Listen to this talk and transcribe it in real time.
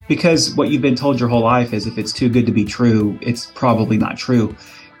because what you've been told your whole life is if it's too good to be true, it's probably not true.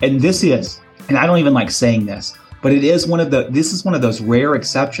 And this is, and I don't even like saying this, but this is one of those rare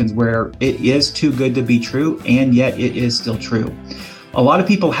exceptions where it is too good to be true, and yet it is still true. A lot of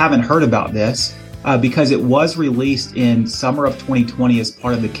people haven't heard about this because it was released in summer of 2020 as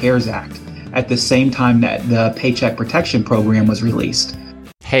part of the CARES Act at the same time that the Paycheck Protection Program was released.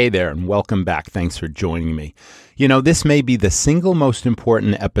 Hey there, and welcome back. Thanks for joining me. You know, this may be the single most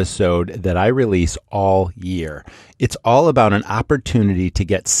important episode that I release all year. It's all about an opportunity to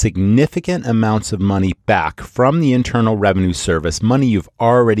get significant amounts of money back from the Internal Revenue Service, money you've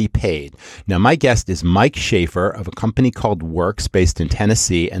already paid. Now, my guest is Mike Schaefer of a company called Works based in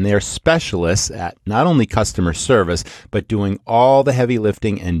Tennessee, and they are specialists at not only customer service, but doing all the heavy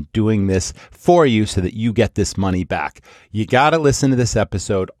lifting and doing this for you so that you get this money back. You got to listen to this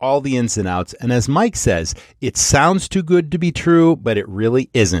episode, all the ins and outs. And as Mike says, it sounds too good to be true, but it really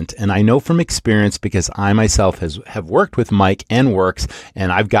isn't. And I know from experience because I myself have worked with Mike and Works,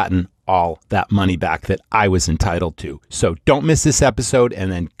 and I've gotten all that money back that I was entitled to. So don't miss this episode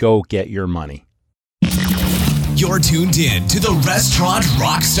and then go get your money. You're tuned in to the Restaurant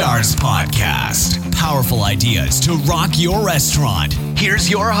Rockstars podcast. Powerful ideas to rock your restaurant. Here's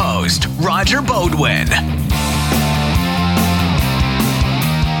your host, Roger Beaudoin.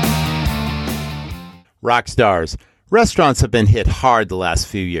 Rockstars. Restaurants have been hit hard the last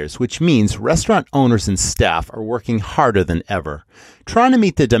few years, which means restaurant owners and staff are working harder than ever. Trying to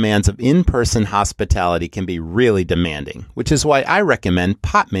meet the demands of in-person hospitality can be really demanding, which is why I recommend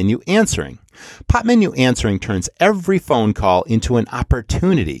Pot Menu Answering. Pot Menu Answering turns every phone call into an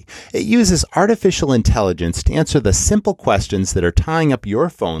opportunity. It uses artificial intelligence to answer the simple questions that are tying up your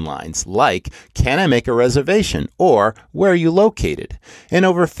phone lines, like, can I make a reservation? Or, where are you located? And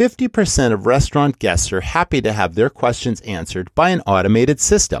over 50% of restaurant guests are happy to have their questions answered by an automated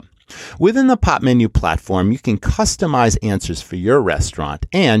system. Within the Pot Menu platform, you can customize answers for your restaurant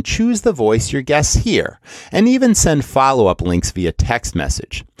and choose the voice your guests hear, and even send follow-up links via text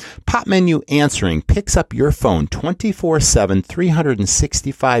message. Pot Menu Answering picks up your phone 24/7,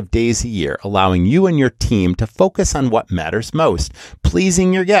 365 days a year, allowing you and your team to focus on what matters most,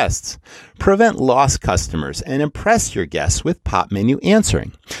 pleasing your guests. Prevent lost customers and impress your guests with Pot Menu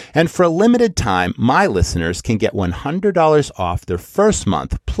Answering. And for a limited time, my listeners can get $100 off their first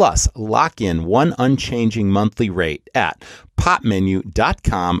month, plus lock in one unchanging monthly rate at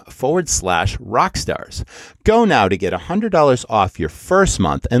potmenu.com/rockstars. Go now to get $100 off your first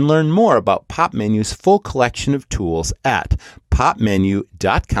month and learn more about Pot Menu's full collection of tools at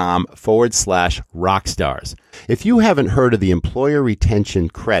potmenu.com/rockstars. If you haven't heard of the Employer Retention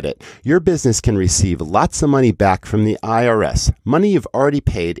Credit, your business can receive lots of money back from the IRS, money you've already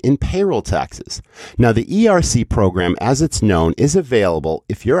paid in payroll taxes. Now, the ERC program, as it's known, is available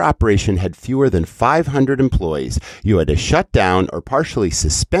if your operation had fewer than 500 employees, you had to shut down or partially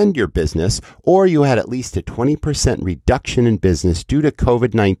suspend your business, or you had at least a 20% reduction in business due to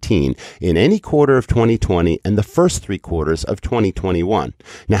COVID-19 in any quarter of 2020 and the first 3 quarters of 2021.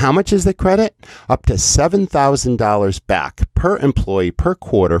 Now, how much is the credit? Up to $7,000 back per employee per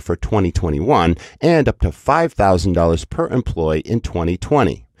quarter for 2021 and up to $5,000 per employee in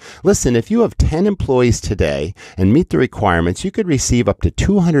 2020. Listen, if you have 10 employees today and meet the requirements, you could receive up to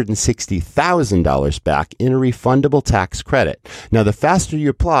 $260,000 back in a refundable tax credit. Now, the faster you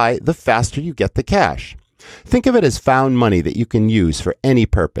apply, the faster you get the cash. Think of it as found money that you can use for any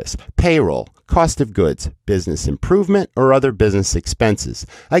purpose: payroll, cost of goods, business improvement, or other business expenses.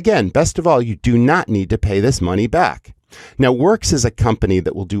 Again, best of all, you do not need to pay this money back. Now, Works is a company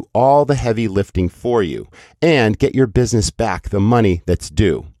that will do all the heavy lifting for you and get your business back the money that's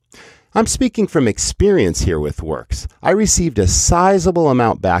due. I'm speaking from experience here with Works. I received a sizable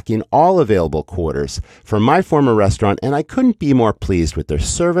amount back in all available quarters from my former restaurant, and I couldn't be more pleased with their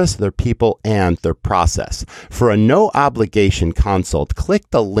service, their people, and their process. For a no-obligation consult, click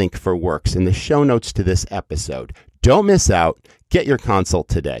the link for Works in the show notes to this episode. Don't miss out. Get your consult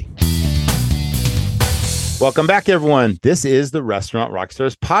today. Welcome back, everyone. This is the Restaurant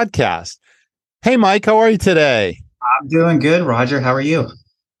Rockstars podcast. Hey, Mike, how are you today? I'm doing good, Roger. How are you?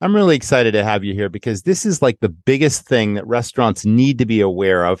 I'm really excited to have you here because this is like the biggest thing that restaurants need to be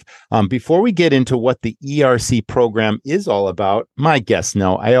aware of. Before we get into what the ERC program is all about, my guests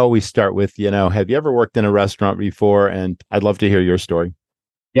know I always start with, have you ever worked in a restaurant before? And I'd love to hear your story.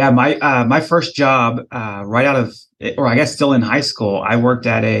 Yeah, my first job right out of, or I guess still in high school, I worked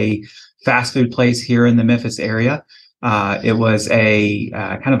at a fast food place here in the Memphis area. It was a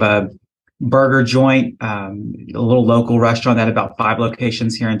kind of a burger joint, a little local restaurant that had about 5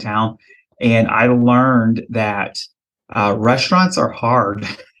 locations here in town. And I learned that Restaurants are hard.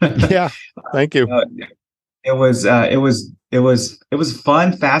 Yeah. Thank you. Uh, it was a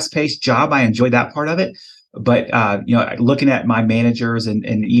fun, fast paced job. I enjoyed that part of it. But looking at my managers and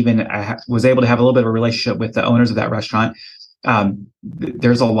even was able to have a little bit of a relationship with the owners of that restaurant.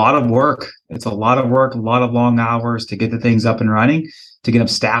 There's a lot of work. It's a lot of work, a lot of long hours to get the things up and running, to get them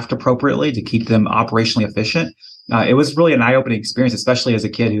staffed appropriately, to keep them operationally efficient. It was really an eye-opening experience, especially as a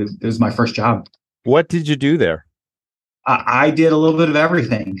kid who it was my first job. What did you do there? I did a little bit of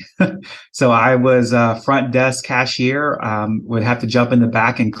everything. So I was front desk cashier, would have to jump in the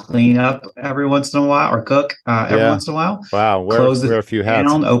back and clean up every once in a while or cook every once in a while. Wow. Wear a few hats.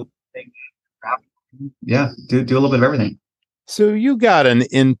 Down, open, do a little bit of everything. So you got an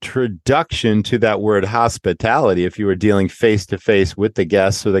introduction to that word hospitality if you were dealing face to face with the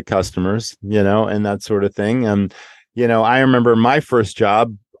guests or the customers, and that sort of thing. And, I remember my first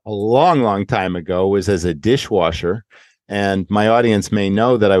job a long, long time ago was as a dishwasher. And my audience may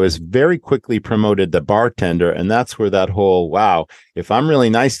know that I was very quickly promoted to bartender. And that's where that whole, wow, if I'm really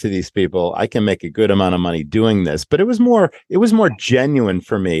nice to these people, I can make a good amount of money doing this. But it was more genuine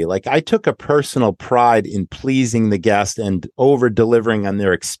for me. Like I took a personal pride in pleasing the guest and over delivering on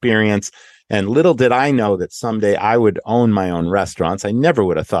their experience. And little did I know that someday I would own my own restaurants. I never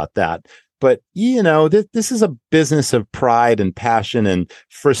would have thought that. But, this is a business of pride and passion. And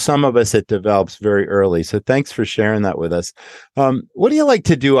for some of us, it develops very early. So thanks for sharing that with us. What do you like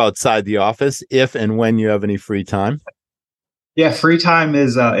to do outside the office if and when you have any free time? Yeah, free time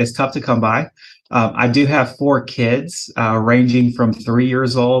is tough to come by. I do have 4 kids ranging from 3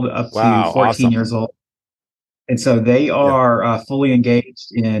 years old up to 14 awesome. years old. And so they are fully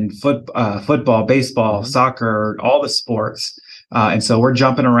engaged in football, baseball, soccer, all the sports. And so we're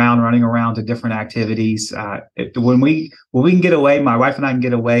jumping around, running around to different activities. When we can get away, my wife and I can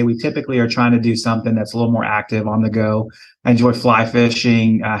get away. We typically are trying to do something that's a little more active on the go. I enjoy fly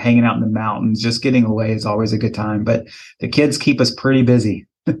fishing, hanging out in the mountains. Just getting away is always a good time. But the kids keep us pretty busy.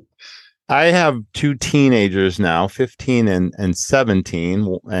 I have 2 teenagers now, 15 and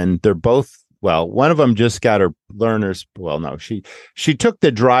 17, and they're both. Well, one of them just got her learner's. Well, no, she took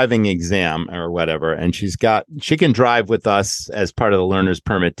the driving exam or whatever, and she can drive with us as part of the learner's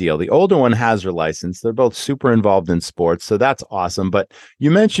permit deal. The older one has her license. They're both super involved in sports, so that's awesome. But you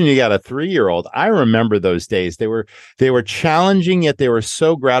mentioned you got a 3-year-old. I remember those days. They were challenging, yet they were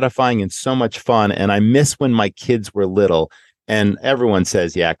so gratifying and so much fun. And I miss when my kids were little. And everyone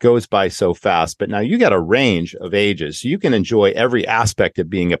says, yeah, it goes by so fast. But now you got a range of ages. So you can enjoy every aspect of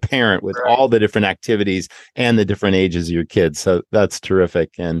being a parent with all the different activities and the different ages of your kids. So that's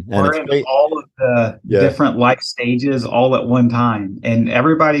terrific. And we're in all of the different life stages all at one time. And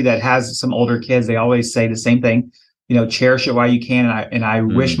everybody that has some older kids, they always say the same thing, cherish it while you can. And I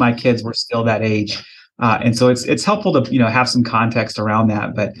wish my kids were still that age. And so it's helpful to have some context around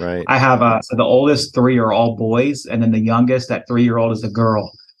that. But I have so the oldest 3 are all boys, and then the youngest, that 3-year-old, is a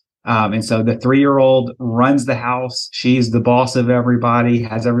girl. And so the 3-year-old runs the house. She's the boss of everybody,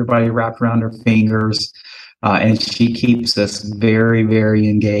 has everybody wrapped around her fingers, and she keeps us very, very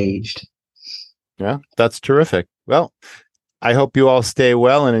engaged. Yeah, that's terrific. Well, I hope you all stay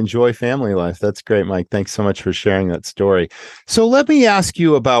well and enjoy family life. That's great, Mike. Thanks so much for sharing that story. So let me ask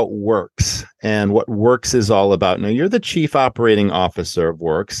you about Works and what Works is all about. Now, you're the Chief Operating Officer of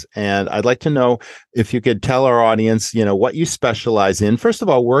Works, and I'd like to know if you could tell our audience, what you specialize in. First of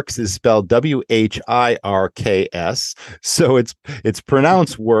all, Works is spelled WHIRKS. So it's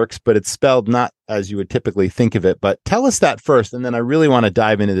pronounced Works, but it's spelled not as you would typically think of it. But tell us that first, and then I really want to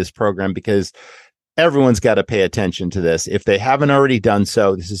dive into this program because everyone's got to pay attention to this. If they haven't already done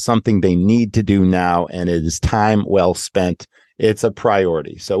so, this is something they need to do now, and it is time well spent. It's a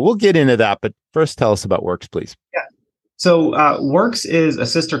priority. So we'll get into that, but first tell us about Works, please. Yeah. So Works is a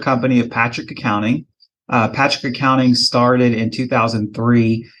sister company of Patrick Accounting. Patrick Accounting started in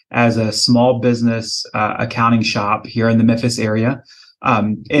 2003 as a small business accounting shop here in the Memphis area.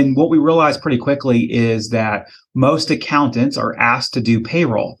 And what we realized pretty quickly is that most accountants are asked to do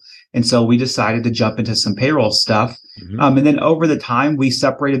payroll. And so we decided to jump into some payroll stuff. And then over the time, we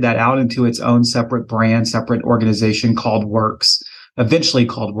separated that out into its own separate brand, separate organization called Works, eventually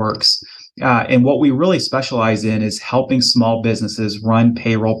called Works. And what we really specialize in is helping small businesses run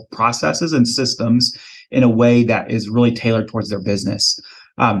payroll processes and systems in a way that is really tailored towards their business.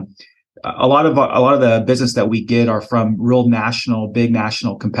 A lot of the business that we get are from big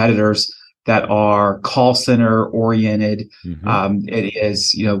national competitors that are call center oriented. It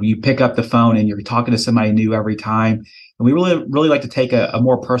is, you pick up the phone and you're talking to somebody new every time. And we really, really like to take a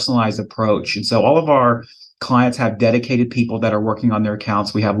more personalized approach. And so all of our Clients have dedicated people that are working on their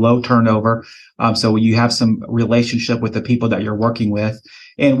accounts. We have low turnover. So you have some relationship with the people that you're working with.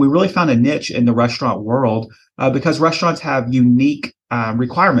 And we really found a niche in the restaurant world because restaurants have unique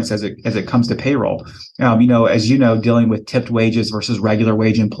requirements as it comes to payroll. As you know, dealing with tipped wages versus regular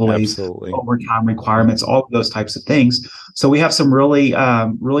wage employees, Absolutely. overtime requirements, all of those types of things. So we have some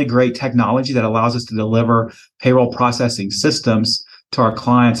really great technology that allows us to deliver payroll processing systems to our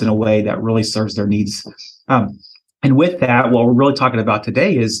clients in a way that really serves their needs. And with that, what we're really talking about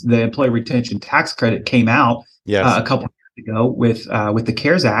today is the Employee Retention Tax Credit came out a couple of years ago with the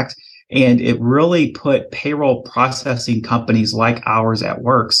CARES Act, and it really put payroll processing companies like ours at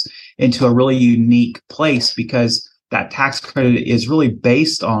Works into a really unique place because that tax credit is really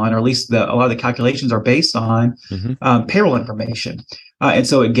based on, or at least a lot of the calculations are based on payroll information. And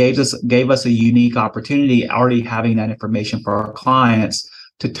so it gave us a unique opportunity, already having that information for our clients,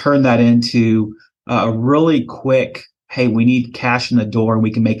 to turn that into a really quick, hey, we need cash in the door and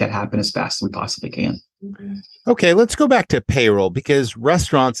we can make that happen as fast as we possibly can. Okay, let's go back to payroll because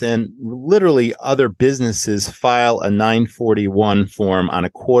restaurants and literally other businesses file a 941 form on a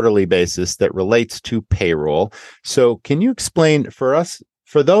quarterly basis that relates to payroll. So can you explain for us,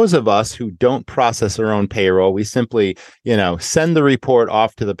 for those of us who don't process our own payroll, we simply, send the report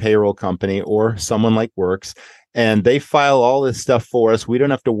off to the payroll company or someone like Works, and they file all this stuff for us. We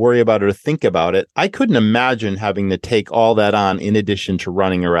don't have to worry about it or think about it. I couldn't imagine having to take all that on in addition to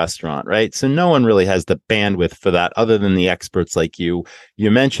running a restaurant, right? So no one really has the bandwidth for that other than the experts like you. You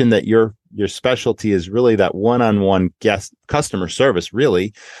mentioned that your specialty is really that one-on-one guest customer service,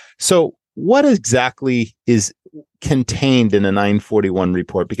 really. So what exactly is contained in a 941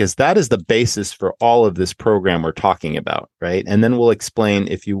 report? Because that is the basis for all of this program we're talking about, right? And then we'll explain,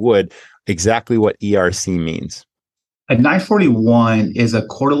 if you would, exactly what ERC means. A 941 is a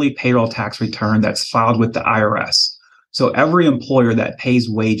quarterly payroll tax return that's filed with the IRS. So every employer that pays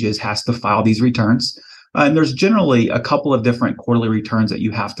wages has to file these returns. And there's generally a couple of different quarterly returns that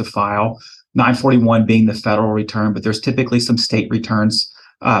you have to file, 941 being the federal return, but there's typically some state returns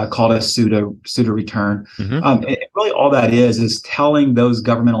called a SUTA return. And really all that is telling those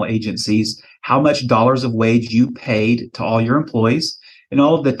governmental agencies how much dollars of wage you paid to all your employees and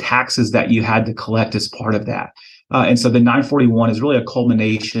all of the taxes that you had to collect as part of that. And so the 941 is really a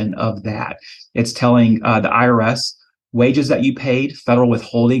culmination of that. It's telling the IRS wages that you paid, federal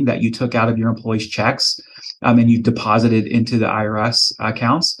withholding that you took out of your employees' checks, and you deposited into the IRS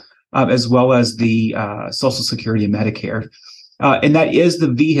accounts, as well as the Social Security and Medicare. And that is the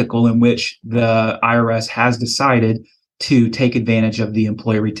vehicle in which the IRS has decided to take advantage of the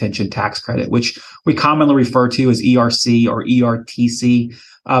Employee Retention Tax Credit, which we commonly refer to as ERC or ERTC,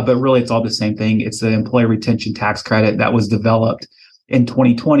 but really it's all the same thing. It's the Employee Retention Tax Credit that was developed in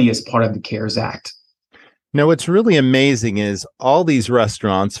 2020 as part of the CARES Act. Now, what's really amazing is all these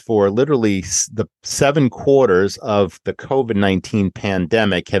restaurants for literally the 7 quarters of the COVID-19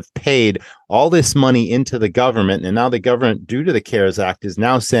 pandemic have paid all this money into the government. And now the government, due to the CARES Act, is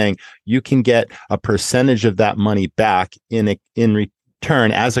now saying you can get a percentage of that money back in return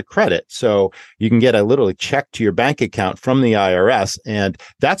as a credit. So you can get a little check to your bank account from the IRS. And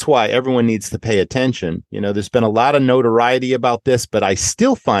that's why everyone needs to pay attention. There's been a lot of notoriety about this, but I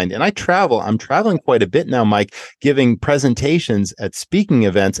still find, and I'm traveling quite a bit now, Mike, giving presentations at speaking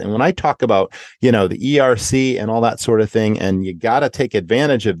events. And when I talk about, the ERC and all that sort of thing, and you got to take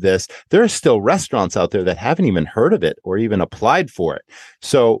advantage of this, there are still restaurants out there that haven't even heard of it or even applied for it.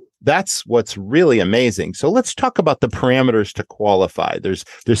 So that's what's really amazing. So let's talk about the parameters to qualify. There's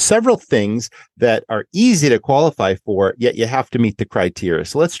several things that are easy to qualify for, yet you have to meet the criteria.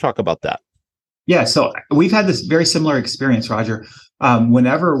 So let's talk about that. Yeah, so we've had this very similar experience, Roger.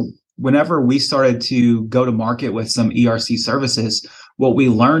 Whenever we started to go to market with some ERC services, what we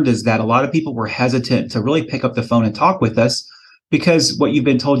learned is that a lot of people were hesitant to really pick up the phone and talk with us because what you've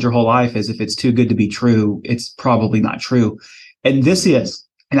been told your whole life is if it's too good to be true, it's probably not true. And this is,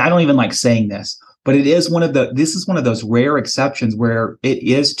 and I don't even like saying this, but this is one of those rare exceptions where it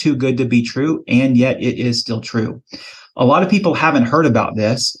is too good to be true, and yet it is still true. A lot of people haven't heard about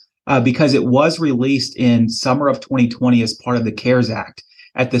this because it was released in summer of 2020 as part of the CARES Act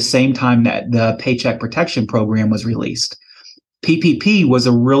at the same time that the Paycheck Protection Program was released. PPP was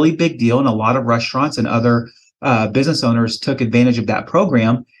a really big deal, and a lot of restaurants and other business owners took advantage of that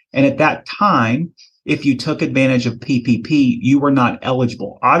program. And at that time, if you took advantage of PPP, you were not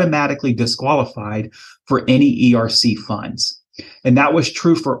eligible, automatically disqualified for any ERC funds. And that was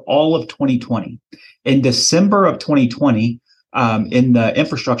true for all of 2020. In December of 2020, in the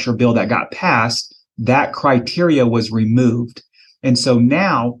infrastructure bill that got passed, that criteria was removed. And so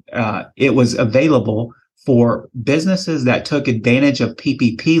now it was available for businesses that took advantage of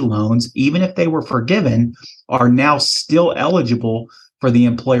PPP loans, even if they were forgiven, are now still eligible for the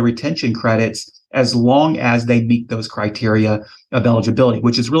employee retention credits as long as they meet those criteria of eligibility,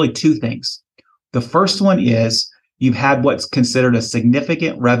 which is really two things. The first one is you've had what's considered a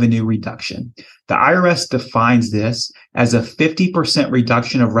significant revenue reduction. The IRS defines this as a 50%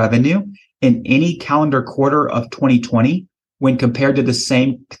 reduction of revenue in any calendar quarter of 2020 when compared to the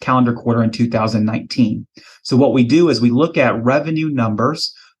same calendar quarter in 2019. So what we do is we look at revenue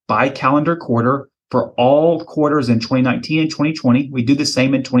numbers by calendar quarter for all quarters in 2019 and 2020. We do the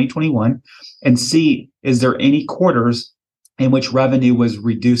same in 2021 and see, is there any quarters in which revenue was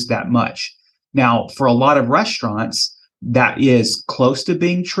reduced that much? Now, for a lot of restaurants, that is close to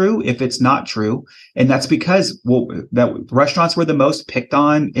being true if it's not true. And that's because that restaurants were the most picked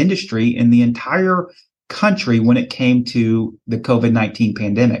on industry in the entire country when it came to the COVID-19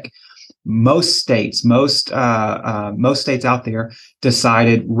 pandemic. Most states out there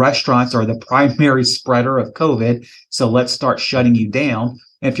decided restaurants are the primary spreader of COVID. So let's start shutting you down.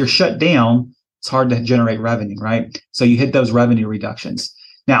 And if you're shut down, it's hard to generate revenue, right? So you hit those revenue reductions.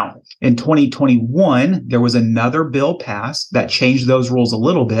 Now, in 2021, there was another bill passed that changed those rules a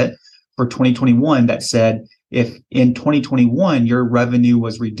little bit for 2021 that said, if in 2021, your revenue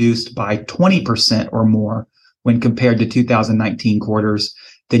was reduced by 20% or more when compared to 2019 quarters,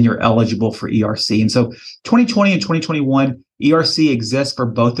 then you're eligible for ERC. And so 2020 and 2021, ERC exists for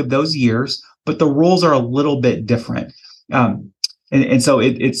both of those years, but the rules are a little bit different. And so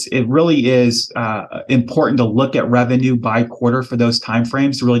it really is important to look at revenue by quarter for those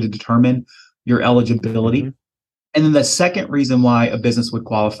timeframes to really to determine your eligibility. Mm-hmm. And then the second reason why a business would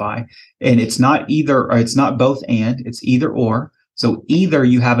qualify, and it's not either, or it's not both and, it's either or. So either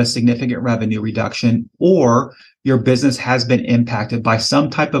you have a significant revenue reduction or your business has been impacted by some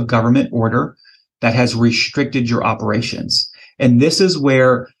type of government order that has restricted your operations. And this is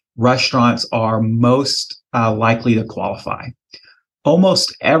where restaurants are most likely to qualify.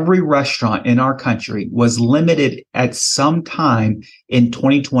 Almost every restaurant in our country was limited at some time in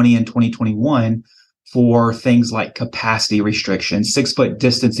 2020 and 2021 for things like capacity restrictions, 6-foot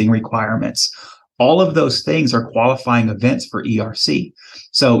distancing requirements. All of those things are qualifying events for ERC.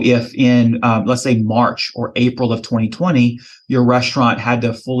 So if in, let's say, March or April of 2020, your restaurant had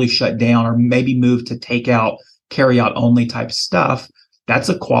to fully shut down or maybe move to takeout, carry-out only type stuff, that's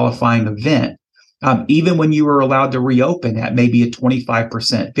a qualifying event. Even when you were allowed to reopen at maybe a 25%,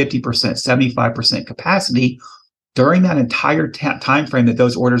 50%, 75% capacity, during that entire time frame that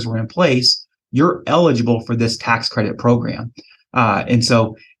those orders were in place, you're eligible for this tax credit program. And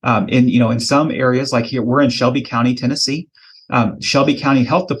so in some areas, like here, we're in Shelby County, Tennessee. Shelby County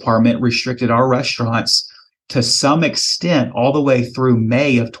Health Department restricted our restaurants to some extent all the way through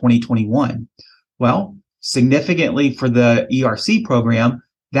May of 2021. Well, significantly for the ERC program,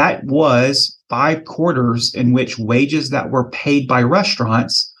 that was 5 quarters in which wages that were paid by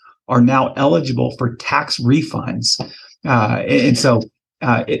restaurants are now eligible for tax refunds. And so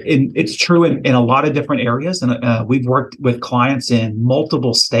it's true in a lot of different areas. And we've worked with clients in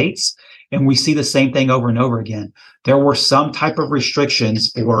multiple states, and we see the same thing over and over again. There were some type of restrictions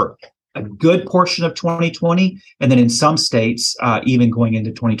for a good portion of 2020, and then in some states, even going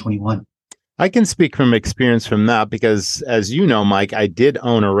into 2021. I can speak from experience from that because, as you know, Mike, I did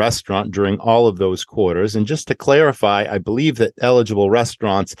own a restaurant during all of those quarters. And just to clarify, I believe that eligible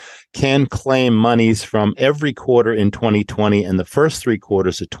restaurants can claim monies from every quarter in 2020 and the first 3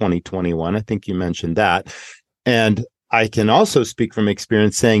 quarters of 2021. I think you mentioned that. And I can also speak from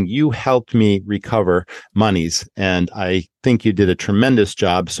experience saying you helped me recover monies. And I think you did a tremendous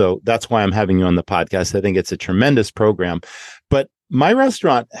job. So that's why I'm having you on the podcast. I think it's a tremendous program. But my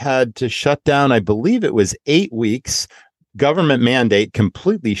restaurant had to shut down, I believe it was 8 weeks, government mandate,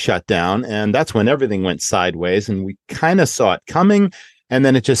 completely shut down. And that's when everything went sideways. And we kind of saw it coming. And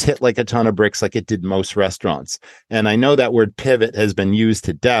then it just hit like a ton of bricks, like it did most restaurants. And I know that word pivot has been used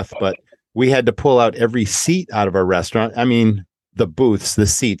to death, but we had to pull out every seat out of our restaurant. I mean, the booths, the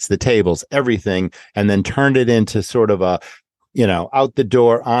seats, the tables, everything, and then turned it into sort of a, out the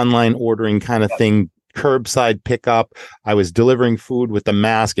door online ordering kind of thing. Curbside pickup. I was delivering food with a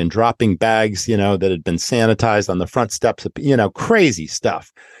mask and dropping bags, that had been sanitized on the front steps of, crazy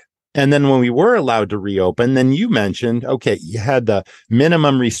stuff. And then when we were allowed to reopen, then you mentioned, okay, you had the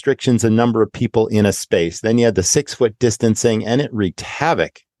minimum restrictions, a number of people in a space. Then you had the 6-foot distancing, and it wreaked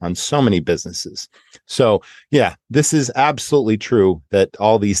havoc on so many businesses. So yeah, this is absolutely true that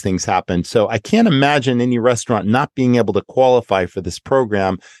all these things happened. So I can't imagine any restaurant not being able to qualify for this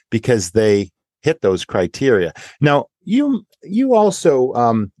program because they hit those criteria. Now, you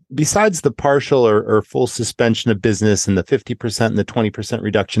also besides the partial or full suspension of business and the 50% and the 20%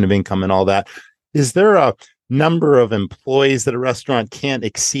 reduction of income and all that, is there a number of employees that a restaurant can't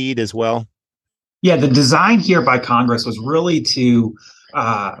exceed as well? Yeah, the design here by Congress was really to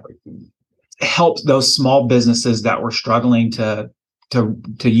help those small businesses that were struggling to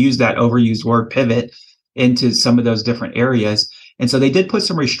use that overused word, pivot into some of those different areas. And so they did put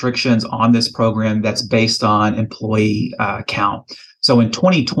some restrictions on this program that's based on employee count. So in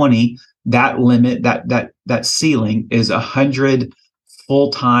 2020, that limit, that ceiling is 100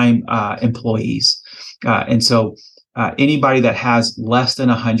 full-time employees. And so anybody that has less than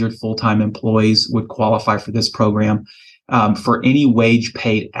 100 full-time employees would qualify for this program for any wage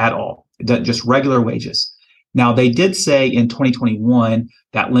paid at all, just regular wages. Now, they did say in 2021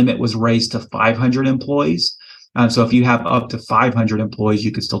 that limit was raised to 500 employees. So if you have up to 500 employees,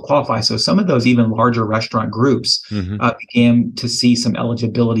 you could still qualify. So some of those even larger restaurant groups began to see some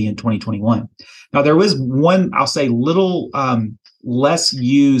eligibility in 2021. Now, there was one, I'll say, little less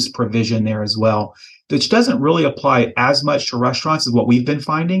used provision there as well, which doesn't really apply as much to restaurants as what we've been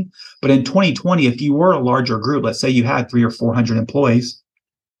finding. But in 2020, if you were a larger group, let's say you had 300 or 400 employees,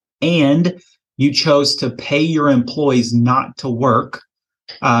 and you chose to pay your employees not to work,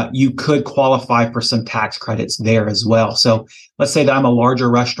 you could qualify for some tax credits there as well. So let's say that I'm a larger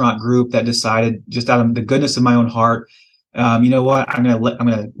restaurant group that decided, just out of the goodness of my own heart, you know what, I'm going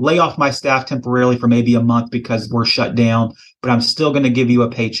to lay off my staff temporarily for maybe a month because we're shut down, but I'm still going to give you a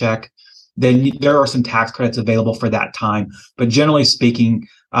paycheck. Then there are some tax credits available for that time. But generally speaking,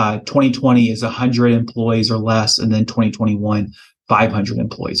 2020 is 100 employees or less, and then 2021, 500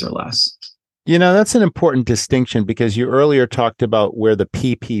 employees or less. You know, that's an important distinction, because you earlier talked about where the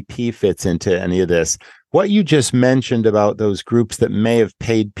PPP fits into any of this. What you just mentioned about those groups that may have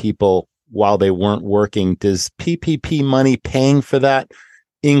paid people while they weren't working, does PPP money paying for that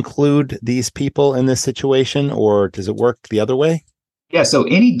include these people in this situation, or does it work the other way? Yeah, so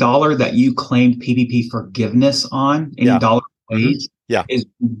any dollar that you claimed PPP forgiveness on, any dollar wage, is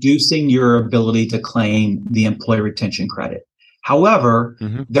reducing your ability to claim the employee retention credit. However,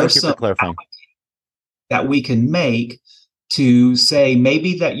 there's some that we can make to say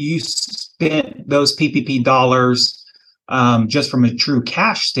maybe that you spent those PPP dollars just from a true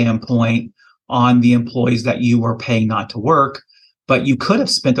cash standpoint on the employees that you were paying not to work, but you could have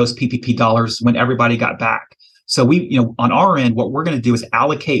spent those PPP dollars when everybody got back. So we, on our end, what we're going to do is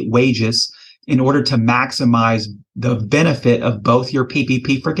allocate wages in order to maximize the benefit of both your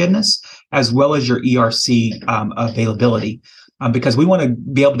PPP forgiveness as well as your ERC availability. Because we want to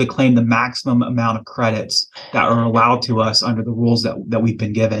be able to claim the maximum amount of credits that are allowed to us under the rules that we've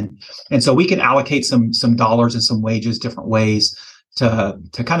been given. And so we can allocate some dollars and some wages different ways to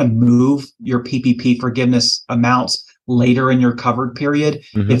kind of move your PPP forgiveness amounts later in your covered period,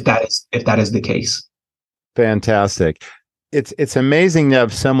 if that is the case. Fantastic. It's amazing to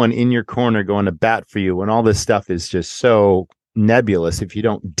have someone in your corner going to bat for you when all this stuff is just so nebulous if you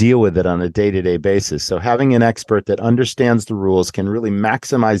don't deal with it on a day-to-day basis. So having an expert that understands the rules, can really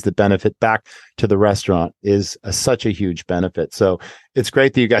maximize the benefit back to the restaurant is such a huge benefit. So it's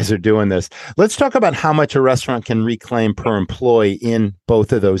great that you guys are doing this. Let's talk about how much a restaurant can reclaim per employee in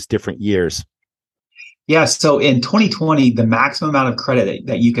both of those different years. Yeah, so in 2020, the maximum amount of credit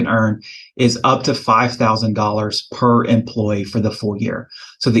that you can earn is up to $5,000 per employee for the full year.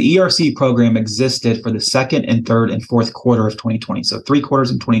 So the ERC program existed for the second and third and fourth quarter of 2020, so 3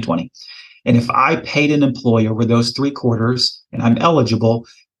 quarters in 2020. And if I paid an employee over those 3 quarters and I'm eligible,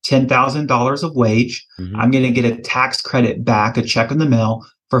 $10,000 of wage, I'm going to get a tax credit back, a check in the mail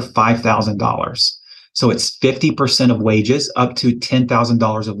for $5,000. So it's 50% of wages up to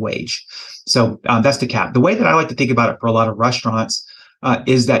 $10,000 of wage. So that's the cap. The way that I like to think about it for a lot of restaurants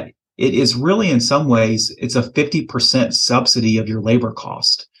is that it is really, in some ways, it's a 50% subsidy of your labor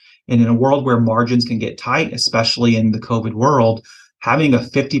cost. And in a world where margins can get tight, especially in the COVID world, having a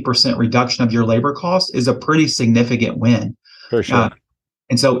 50% reduction of your labor cost is a pretty significant win. For sure.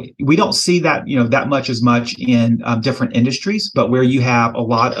 And so we don't see that, that much in different industries, but where you have a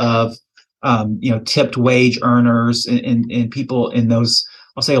lot of, tipped wage earners and people in those,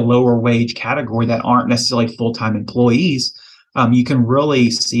 I'll say, a lower wage category that aren't necessarily full-time employees, you can really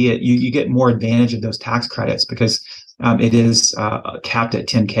see it. You get more advantage of those tax credits because it is capped at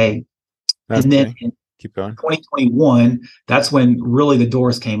 $10K. That's and then keep going. 2021, that's when really the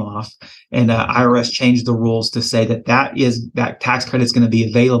doors came off, and IRS changed the rules to say that tax credit is going to be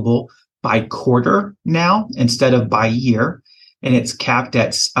available by quarter now instead of by year, and it's capped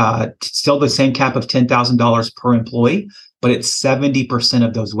at still the same cap of $10,000 per employee, but it's 70%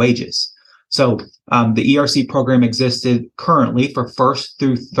 of those wages. So the ERC program existed currently for first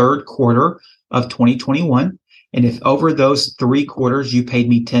through third quarter of 2021. And if over those 3 quarters you paid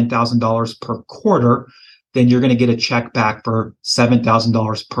me $10,000 per quarter, then you're going to get a check back for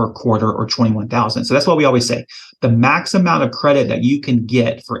 $7,000 per quarter, or $21,000. So that's what we always say. The max amount of credit that you can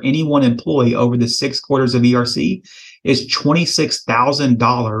get for any one employee over the 6 quarters of ERC is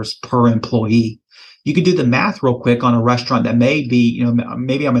 $26,000 per employee. You could do the math real quick on a restaurant that may be,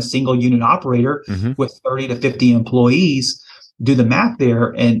 maybe I'm a single unit operator with 30 to 50 employees. Do the math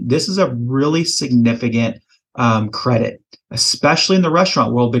there. And this is a really significant credit, especially in the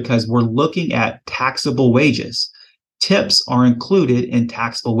restaurant world, because we're looking at taxable wages. Tips are included in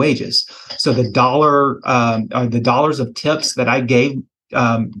taxable wages. So the dollars of tips that I gave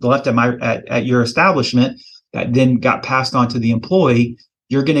left at your establishment that then got passed on to the employee,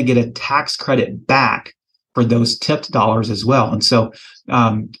 you're going to get a tax credit back for those tipped dollars as well. And so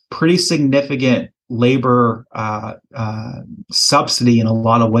pretty significant labor subsidy in a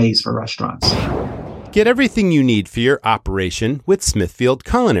lot of ways for restaurants. Get everything you need for your operation with Smithfield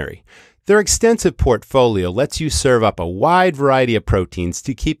Culinary. Their extensive portfolio lets you serve up a wide variety of proteins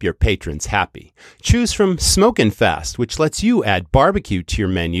to keep your patrons happy. Choose from Smokin' Fast, which lets you add barbecue to your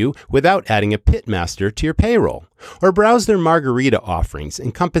menu without adding a pitmaster to your payroll. Or browse their margarita offerings,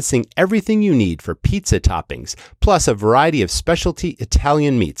 encompassing everything you need for pizza toppings, plus a variety of specialty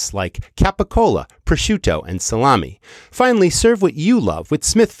Italian meats like capicola, prosciutto, and salami. Finally, serve what you love with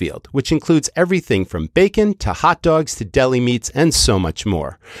Smithfield, which includes everything from bacon to hot dogs to deli meats and so much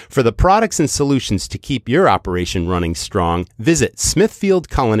more. For the products and solutions to keep your operation running strong, visit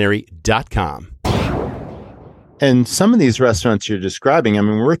smithfieldculinary.com. And some of these restaurants you're describing, I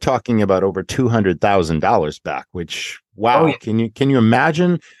mean, we're talking about over $200,000 back, which, wow. Oh, yeah. Can you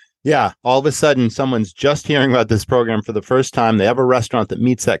imagine? Yeah. All of a sudden, someone's just hearing about this program for the first time. They have a restaurant that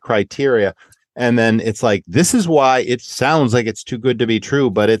meets that criteria. And then it's like, this is why it sounds like it's too good to be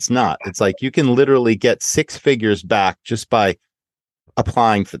true, but it's not. It's like you can literally get 6 figures back just by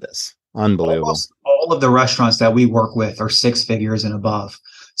applying for this. Unbelievable. Almost all of the restaurants that we work with are 6 figures and above.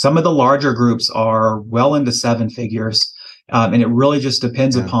 Some of the larger groups are well into 7 figures, and it really just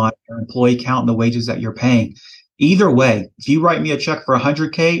depends upon your employee count and the wages that you're paying. Either way, if you write me a check for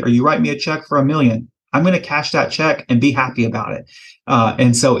 $100K or you write me a check for $1 million, I'm going to cash that check and be happy about it.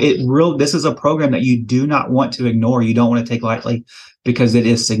 And so this is a program that you do not want to ignore. You don't want to take lightly, because it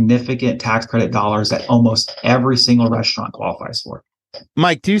is significant tax credit dollars that almost every single restaurant qualifies for.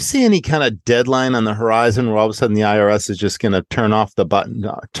 Mike, do you see any kind of deadline on the horizon where all of a sudden the IRS is just going to turn off the button,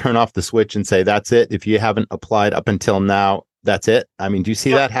 turn off the switch and say, that's it? If you haven't applied up until now, that's it? I mean, do you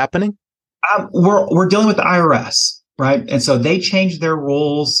see that happening? We're dealing with the IRS, right? And so they change their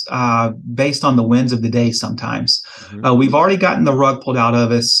rules based on the winds of the day sometimes. We've already gotten the rug pulled out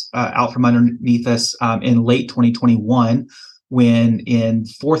from underneath us in late 2021. When in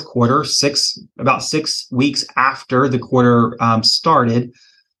fourth quarter, about 6 weeks after the quarter started,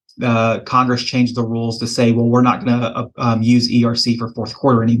 Congress changed the rules to say, well, we're not going to use ERC for fourth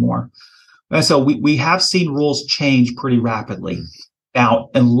quarter anymore. And so we have seen rules change pretty rapidly. Now,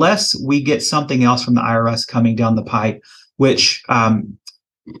 unless we get something else from the IRS coming down the pipe, which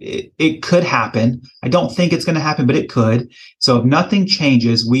it could happen. I don't think it's going to happen, but it could. So if nothing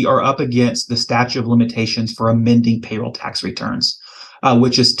changes, we are up against the statute of limitations for amending payroll tax returns,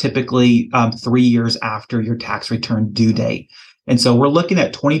 which is typically 3 years after your tax return due date. And so we're looking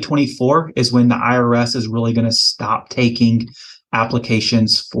at 2024 is when the IRS is really going to stop taking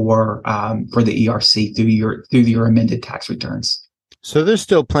applications for the ERC through your amended tax returns. So there's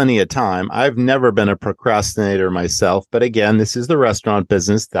still plenty of time. I've never been a procrastinator myself, but again, this is the restaurant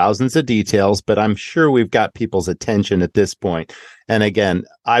business, thousands of details, but I'm sure we've got people's attention at this point. And again,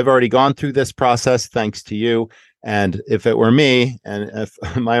 I've already gone through this process thanks to you. And if it were me, and if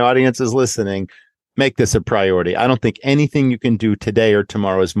my audience is listening, make this a priority. I don't think anything you can do today or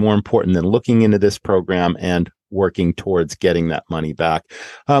tomorrow is more important than looking into this program and working towards getting that money back.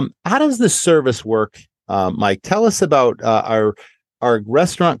 How does this service work, Mike? Tell us about our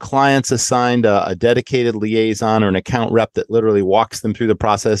restaurant clients assigned a dedicated liaison or an account rep that literally walks them through the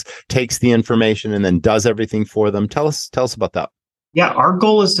process, takes the information, and then does everything for them. Tell us about that. Yeah, our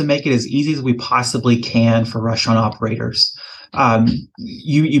goal is to make it as easy as we possibly can for restaurant operators.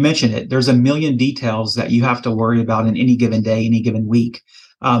 You mentioned it. There's a million details that you have to worry about in any given day, any given week.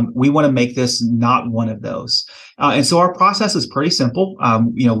 We want to make this not one of those. And so our process is pretty simple.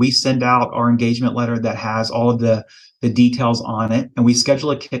 We send out our engagement letter that has all of the details on it, and we schedule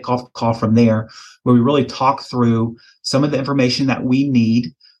a kickoff call from there where we really talk through some of the information that we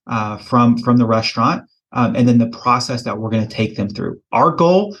need from the restaurant. and then the process that we're going to take them through. Our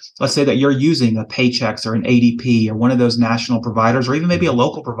goal, let's say that you're using a Paychex or an ADP or one of those national providers, or even maybe a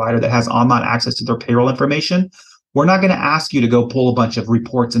local provider that has online access to their payroll information. We're not going to ask you to go pull a bunch of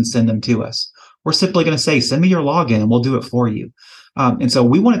reports and send them to us. We're simply going to say, send me your login and we'll do it for you. And so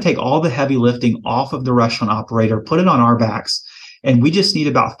we want to take all the heavy lifting off of the restaurant operator, put it on our backs, and we just need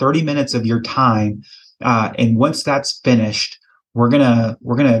about 30 minutes of your time. And once that's finished, we're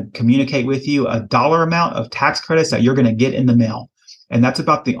gonna communicate with you a dollar amount of tax credits that you're going to get in the mail. And that's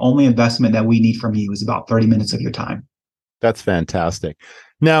about the only investment that we need from you, is about 30 minutes of your time. That's fantastic.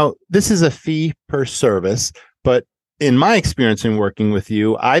 Now, this is a fee per service, but in my experience in working with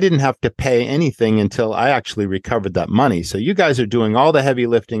you, I didn't have to pay anything until I actually recovered that money. So you guys are doing all the heavy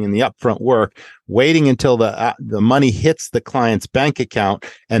lifting and the upfront work, waiting until the money hits the client's bank account,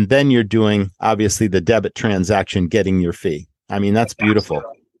 and then you're doing, obviously, the debit transaction, getting your fee. I mean, that's beautiful.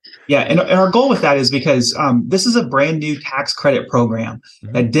 Yeah, and our goal with that is because this is a brand new tax credit program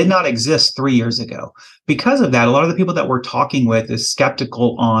that did not exist 3 years ago. Because of that, a lot of the people that we're talking with is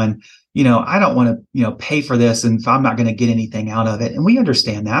skeptical on, I don't want to, pay for this, and if I'm not going to get anything out of it. And we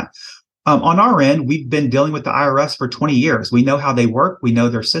understand that. On our end, we've been dealing with the IRS for 20 years. We know how they work. We know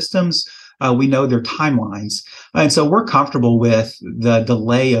their systems. We know their timelines. And so we're comfortable with the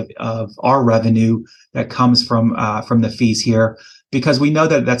delay of our revenue that comes from the fees here, because we know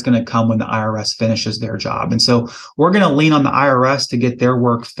that that's going to come when the IRS finishes their job. And so we're going to lean on the IRS to get their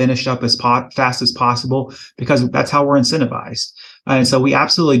work finished up as fast as possible, because that's how we're incentivized. And so we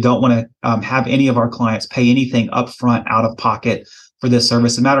absolutely don't want to have any of our clients pay anything upfront out of pocket for this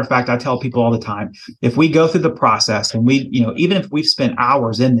service. As a matter of fact, I tell people all the time, if we go through the process and we, even if we've spent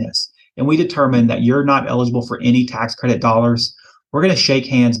hours in this and we determine that you're not eligible for any tax credit dollars, we're going to shake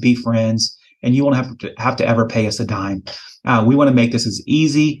hands, be friends, and you won't have to ever pay us a dime. We want to make this as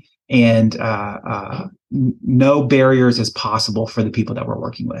easy and no barriers as possible for the people that we're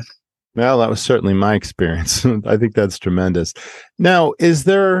working with. Well, that was certainly my experience. I think that's tremendous. Now, have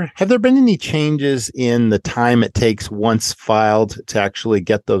there been any changes in the time it takes once filed to actually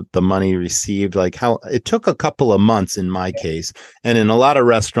get the money received? Like how it took a couple of months in my case, and in a lot of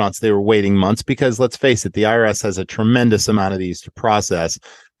restaurants, they were waiting months because, let's face it, the IRS has a tremendous amount of these to process.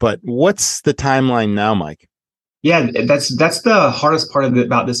 But what's the timeline now, Mike? Yeah, that's the hardest part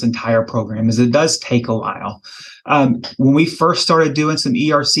about this entire program, is it does take a while. When we first started doing some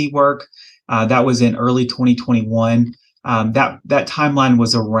ERC work, that was in early 2021. That timeline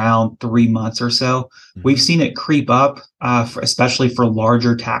was around 3 months or so. Mm-hmm. We've seen it creep up, especially for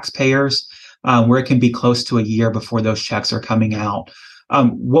larger taxpayers, where it can be close to a year before those checks are coming out.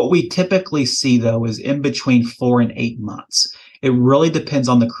 What we typically see, though, is in between 4 and 8 months. It really depends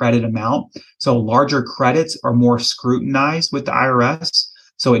on the credit amount. So larger credits are more scrutinized with the IRS.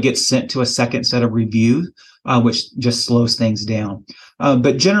 So it gets sent to a second set of review, which just slows things down.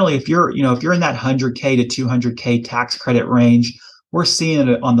 But generally, if you're in that 100K to 200K tax credit range, we're seeing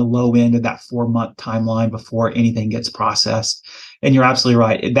it on the low end of that 4-month timeline before anything gets processed. And you're absolutely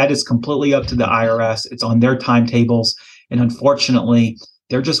right. That is completely up to the IRS. It's on their timetables. And unfortunately,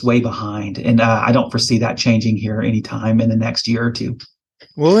 they're just way behind. And I don't foresee that changing here anytime in the next year or two.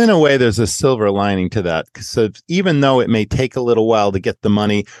 Well, in a way, there's a silver lining to that. So even though it may take a little while to get the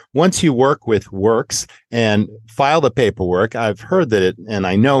money, once you work with Works and file the paperwork, I've heard that and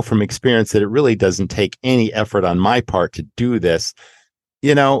I know from experience that it really doesn't take any effort on my part to do this.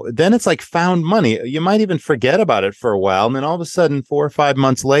 Then it's like found money. You might even forget about it for a while. And then all of a sudden, 4 or 5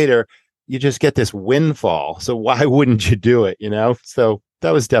 months later, you just get this windfall. So why wouldn't you do it? So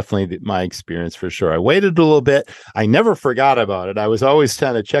that was definitely my experience for sure. I waited a little bit. I never forgot about it. I was always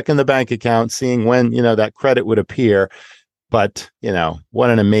kind of checking the bank account, seeing when, that credit would appear. But, what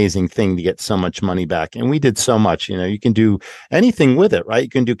an amazing thing to get so much money back. And we did so much. You can do anything with it, right? You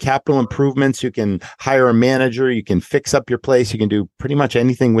can do capital improvements. You can hire a manager. You can fix up your place. You can do pretty much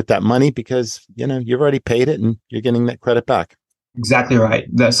anything with that money because, you've already paid it and you're getting that credit back. Exactly right.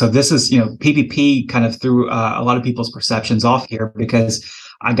 So this is, PPP kind of threw a lot of people's perceptions off here, because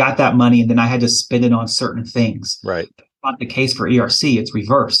I got that money and then I had to spend it on certain things. Right. Not the case for ERC. It's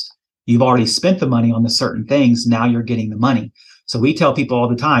reversed. You've already spent the money on the certain things. Now you're getting the money. So we tell people all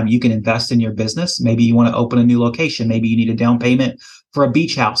the time, you can invest in your business. Maybe you want to open a new location. Maybe you need a down payment for a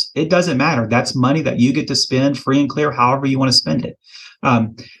beach house. It doesn't matter. That's money that you get to spend free and clear, however you want to spend it.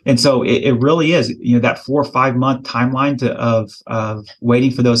 And so it really is, that 4 or 5 month timeline of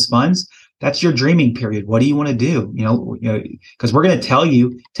waiting for those funds. That's your dreaming period. What do you want to do? Because we're going to tell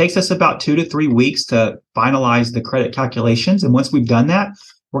you, it takes us about 2 to 3 weeks to finalize the credit calculations. And once we've done that,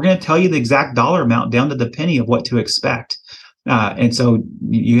 we're going to tell you the exact dollar amount down to the penny of what to expect. And so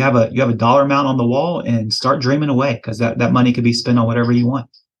you have a dollar amount on the wall and start dreaming away, because that money could be spent on whatever you want.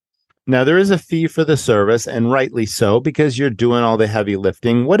 Now, there is a fee for the service, and rightly so, because you're doing all the heavy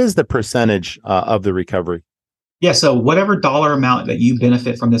lifting. What is the percentage of the recovery? Yeah, so whatever dollar amount that you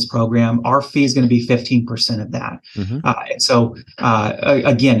benefit from this program, our fee is going to be 15% of that. And so,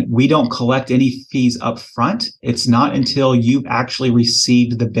 again, we don't collect any fees up front. It's not until you've actually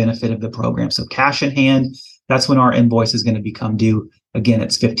received the benefit of the program. So cash in hand, that's when our invoice is going to become due. Again,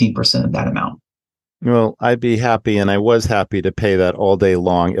 it's 15% of that amount. Well, I'd be happy, and I was happy to pay that all day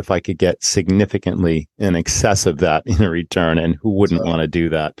long if I could get significantly in excess of that in a return. And who wouldn't want to do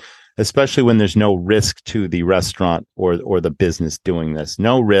that? Especially when there's no risk to the restaurant or the business doing this.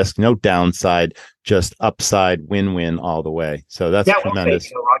 No risk, no downside, just upside, win-win all the way. So that's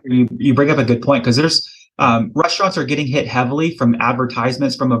tremendous. Roger, you bring up a good point, because there's restaurants are getting hit heavily from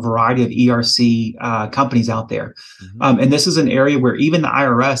advertisements from a variety of ERC companies out there. And this is an area where even the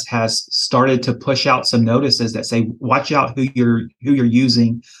IRS has started to push out some notices that say, watch out who you're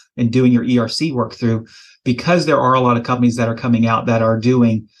using and doing your ERC work through, because there are a lot of companies that are coming out that are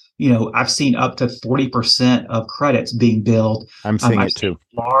doing, I've seen up to 40% of credits being billed. I'm seeing it too.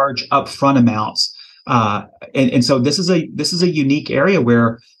 Large upfront amounts. And so this is a unique area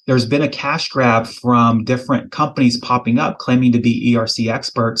where there's been a cash grab from different companies popping up claiming to be ERC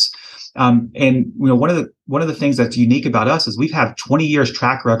experts. And one of the things that's unique about us is we've had 20 years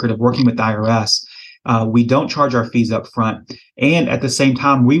track record of working with the IRS. We don't charge our fees up front. And at the same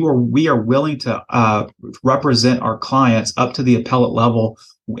time, we are willing to represent our clients up to the appellate level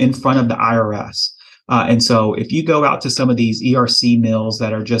in front of the IRS. And so if you go out to some of these ERC mills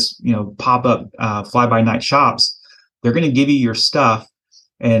that are just, pop up fly-by-night shops, they're going to give you your stuff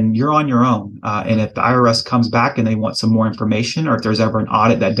and you're on your own. And if the IRS comes back and they want some more information, or if there's ever an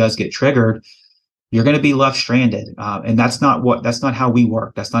audit that does get triggered, you're going to be left stranded. And that's not how we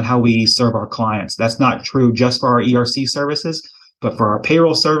work. That's not how we serve our clients. That's not true just for our ERC services, but for our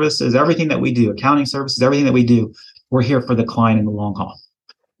payroll services, everything that we do, accounting services, everything that we do, we're here for the client in the long haul.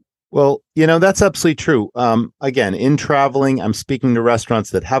 Well, that's absolutely true. Again, in traveling, I'm speaking to restaurants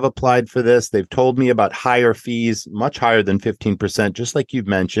that have applied for this. They've told me about higher fees, much higher than 15%, just like you've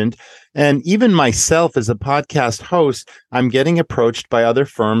mentioned. And even myself as a podcast host, I'm getting approached by other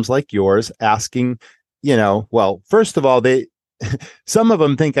firms like yours asking, well, first of all, some of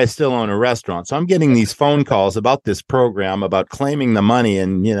them think I still own a restaurant. So I'm getting these phone calls about this program, about claiming the money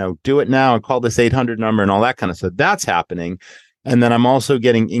and, do it now and call this 800 number and all that kind of stuff. That's happening. And then I'm also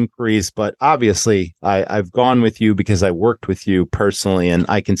getting inquiries, but obviously I've gone with you because I worked with you personally, and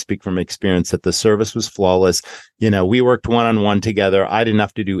I can speak from experience that the service was flawless. We worked one-on-one together. I didn't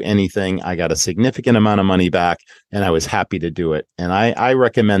have to do anything. I got a significant amount of money back, and I was happy to do it. And I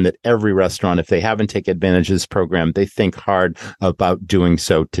recommend that every restaurant, if they haven't taken advantage of this program, they think hard about doing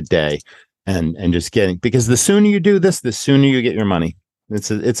so today and just because the sooner you do this, the sooner you get your money. It's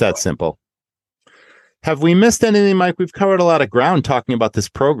that simple. Have we missed anything, Mike? We've covered a lot of ground talking about this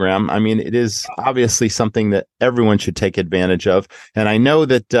program. I mean, it is obviously something that everyone should take advantage of. And I know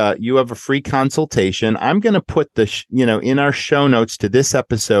that you have a free consultation. I'm going to put in our show notes to this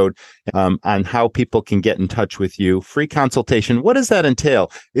episode on how people can get in touch with you. Free consultation. What does that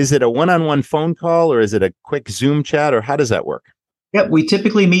entail? Is it a one-on-one phone call, or is it a quick Zoom chat, or how does that work? Yeah, we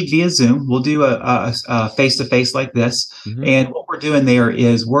typically meet via Zoom. We'll do a face-to-face like this. And what we're doing there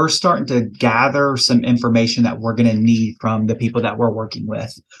is we're starting to gather some information that we're going to need from the people that we're working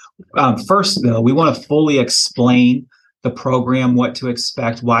with. First, though, we want to fully explain the program, what to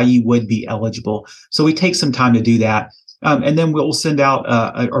expect, why you would be eligible. So we take some time to do that. And then we'll send out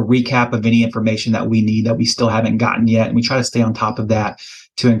a recap of any information that we need that we still haven't gotten yet. And we try to stay on top of that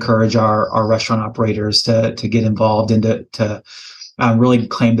to encourage our restaurant operators to get involved and to really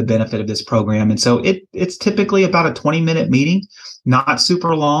claim the benefit of this program. And so it's typically about a 20-minute meeting, not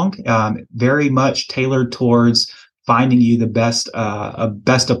super long, very much tailored towards finding you the best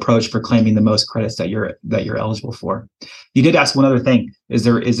approach for claiming the most credits that you're eligible for. You did ask one other thing. Is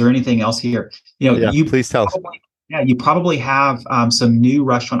there anything else here? Please tell us. Yeah, you probably have some new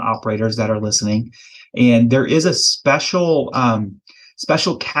restaurant operators that are listening, and there is a special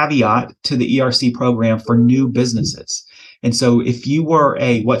caveat to the ERC program for new businesses. And so if you were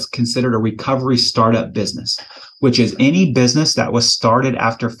what's considered a recovery startup business, which is any business that was started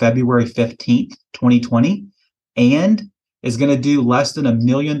after February 15th, 2020, and is going to do less than $1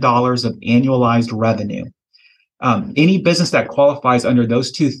 million of annualized revenue, any business that qualifies under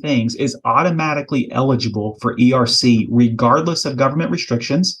those two things is automatically eligible for ERC, regardless of government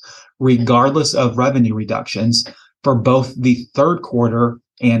restrictions, regardless of revenue reductions, for both the third quarter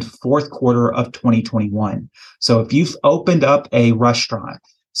and fourth quarter of 2021. So if you've opened up a restaurant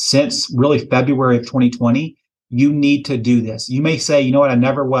since really February of 2020, you need to do this. You may say, you know what, I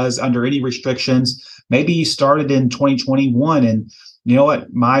never was under any restrictions. Maybe you started in 2021 and you know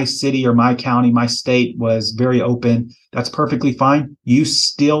what, my city or my county, my state was very open. That's perfectly fine. You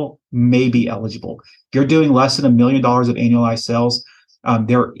still may be eligible. If you're doing less than $1 million of annualized sales,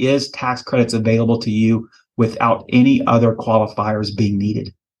 there is tax credits available to you without any other qualifiers being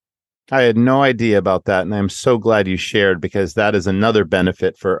needed. I had no idea about that, and I'm so glad you shared, because that is another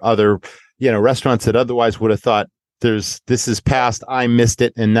benefit for other, restaurants that otherwise would have thought this is past, I missed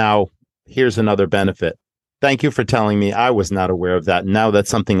it, and now here's another benefit. Thank you for telling me. I was not aware of that. Now that's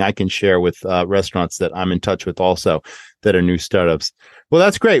something I can share with restaurants that I'm in touch with also that are new startups. Well,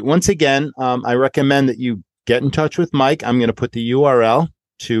 that's great. Once again, I recommend that you get in touch with Mike. I'm going to put the URL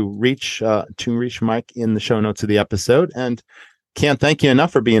to reach Mike in the show notes of the episode. And can't thank you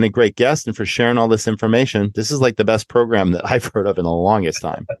enough for being a great guest and for sharing all this information. This is like the best program that I've heard of in the longest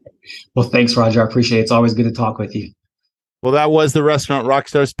time. Well, thanks, Roger. I appreciate it. It's always good to talk with you. Well, that was the Restaurant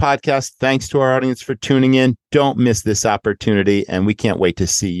Rockstars podcast. Thanks to our audience for tuning in. Don't miss this opportunity, and we can't wait to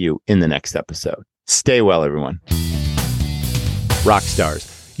see you in the next episode. Stay well, everyone.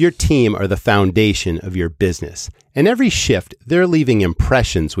 Rockstars, your team are the foundation of your business. And every shift, they're leaving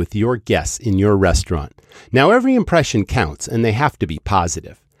impressions with your guests in your restaurant. Now, every impression counts, and they have to be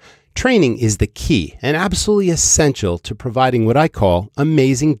positive. Training is the key and absolutely essential to providing what I call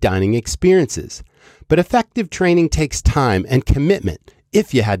amazing dining experiences. But effective training takes time and commitment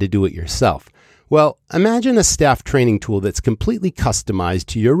if you had to do it yourself. Well, imagine a staff training tool that's completely customized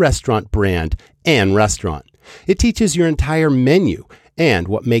to your restaurant brand and restaurant. It teaches your entire menu and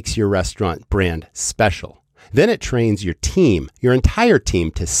what makes your restaurant brand special. Then it trains your team, your entire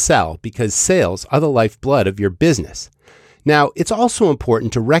team, to sell, because sales are the lifeblood of your business. Now, it's also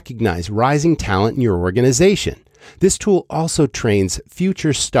important to recognize rising talent in your organization. This tool also trains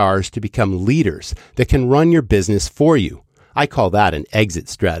future stars to become leaders that can run your business for you. I call that an exit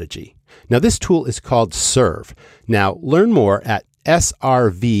strategy. Now, this tool is called Serve. Now, learn more at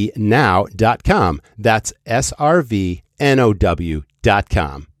srvnow.com. That's srvnow.com.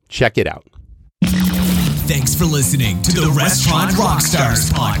 Check it out. Thanks for listening to the Restaurant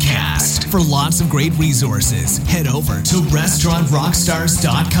Rockstars podcast. For lots of great resources, head over to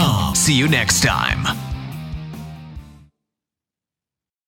restaurantrockstars.com. See you next time.